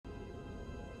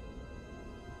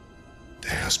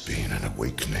has been an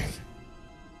awakening.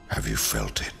 Have you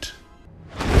felt it?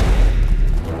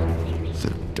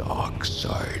 The dark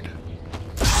side.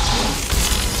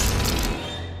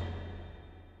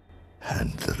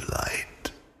 And the light.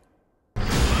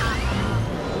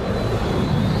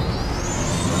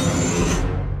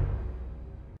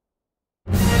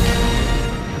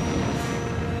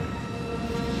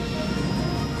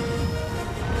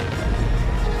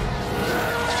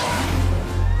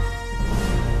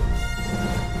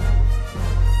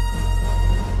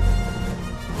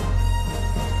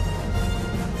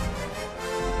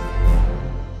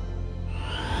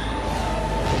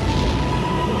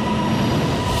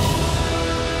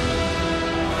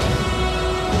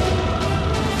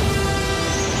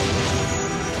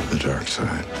 The dark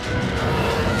side.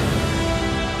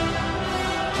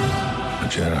 A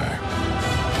Jedi.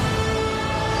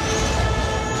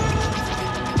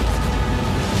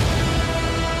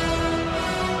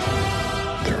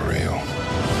 They're real.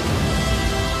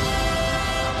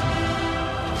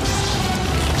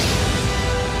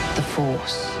 The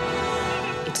Force.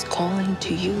 It's calling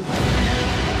to you.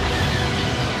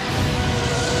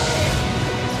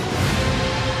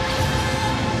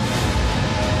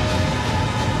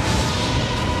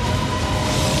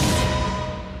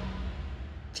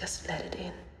 Just let it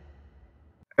in.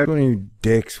 Everyone of you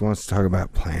dicks wants to talk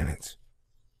about planets.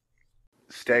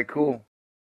 Stay cool.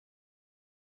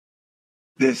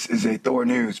 This is a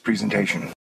THORnews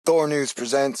presentation. THORnews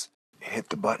presents Hit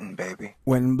the Button, Baby.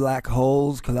 When black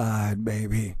holes collide,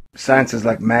 baby. Science is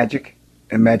like magic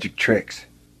and magic tricks.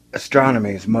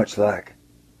 Astronomy is much like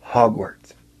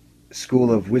Hogwarts, a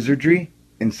school of wizardry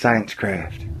and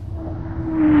sciencecraft.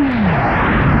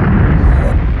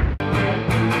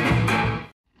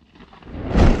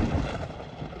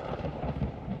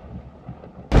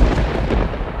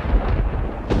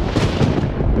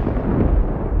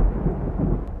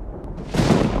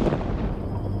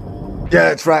 Yeah,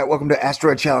 that's right. Welcome to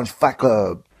Asteroid Challenge Fight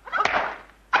Club.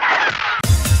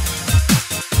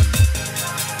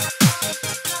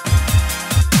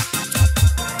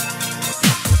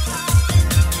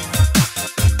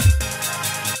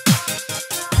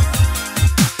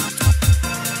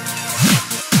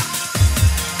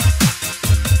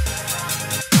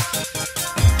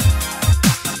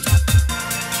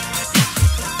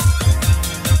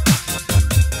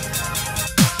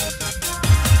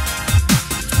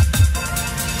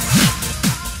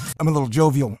 I'm a little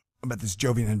jovial about this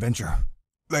Jovian adventure.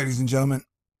 Ladies and gentlemen,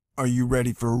 are you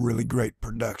ready for a really great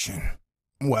production?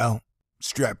 Well,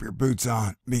 strap your boots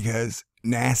on because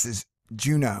NASA's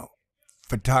JUNO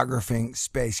photographing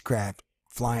spacecraft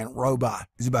flying robot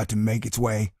is about to make its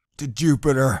way to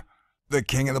Jupiter, the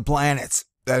king of the planets.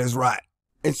 That is right.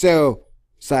 And so,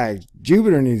 it's like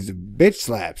Jupiter needs to bitch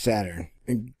slap Saturn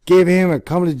and give him a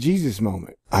come to Jesus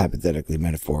moment. Hypothetically,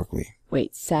 metaphorically.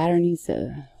 Wait, Saturn needs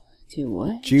to do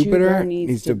what? Jupiter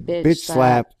needs to bitch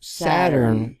slap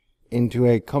Saturn into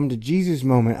a come to Jesus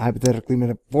moment, hypothetically,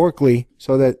 metaphorically,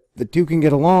 so that the two can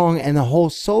get along and the whole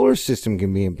solar system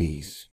can be in peace.